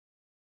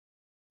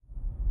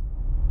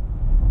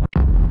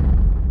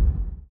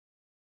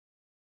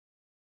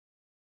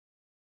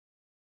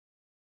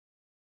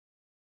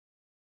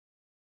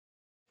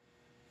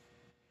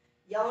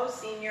yellow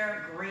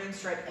senior, green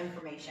stripe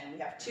information. We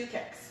have two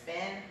kicks,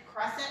 spin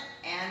crescent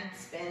and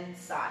spin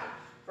side.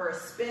 For a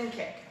spin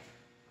kick,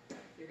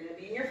 you're going to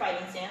be in your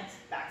fighting stance,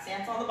 back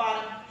stance on the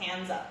bottom,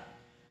 hands up.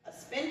 A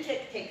spin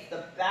kick takes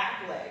the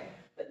back leg,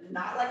 but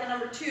not like a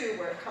number two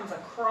where it comes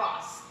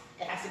across.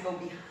 It has to go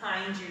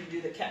behind you to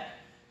do the kick.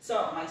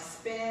 So my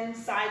spin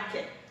side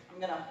kick, I'm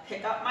going to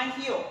pick up my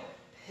heel,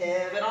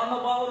 pivot on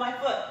the ball of my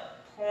foot,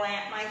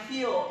 plant my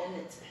heel in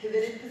its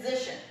pivoted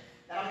position.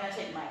 Then I'm going to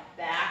take my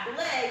back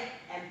leg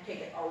and take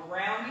it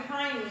around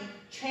behind me,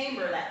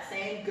 chamber that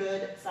same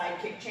good side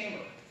kick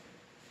chamber.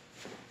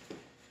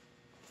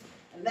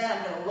 And then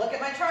I'm going to look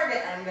at my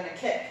target and I'm going to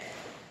kick.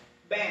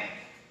 Bam.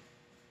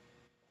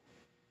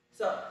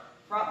 So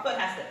front foot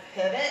has to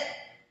pivot,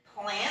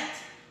 plant,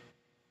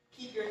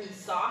 keep your knees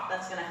soft.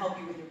 That's going to help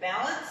you with your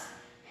balance.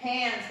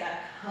 Hands got to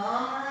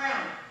come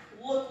around.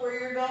 Look where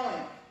you're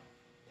going.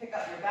 Pick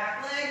up your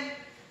back leg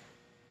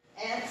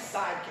and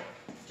side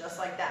kick, just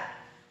like that.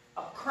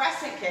 A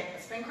crescent kick,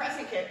 a spin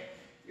crescent kick,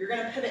 you're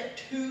going to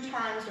pivot 2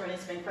 times during a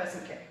spin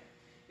crescent kick.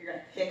 You're going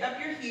to pick up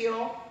your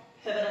heel,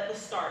 pivot at the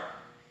start.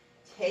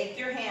 Take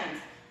your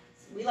hands.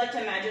 We like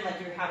to imagine like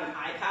you have an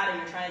iPad and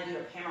you're trying to do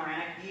a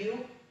panoramic view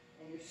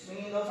and you're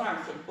swinging those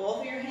arms. Take both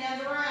of your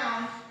hands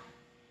around.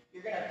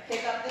 You're going to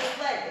pick up this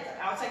leg. It's an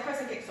outside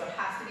crescent kick, so it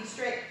has to be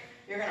straight.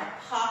 You're going to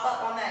pop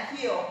up on that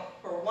heel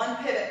for one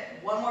pivot,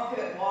 one more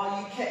pivot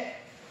while you kick.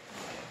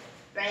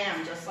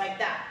 Bam, just like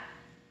that.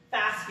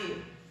 Fast view.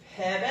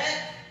 Pivot,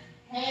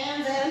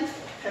 hands in,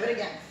 pivot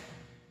again.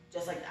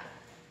 Just like that.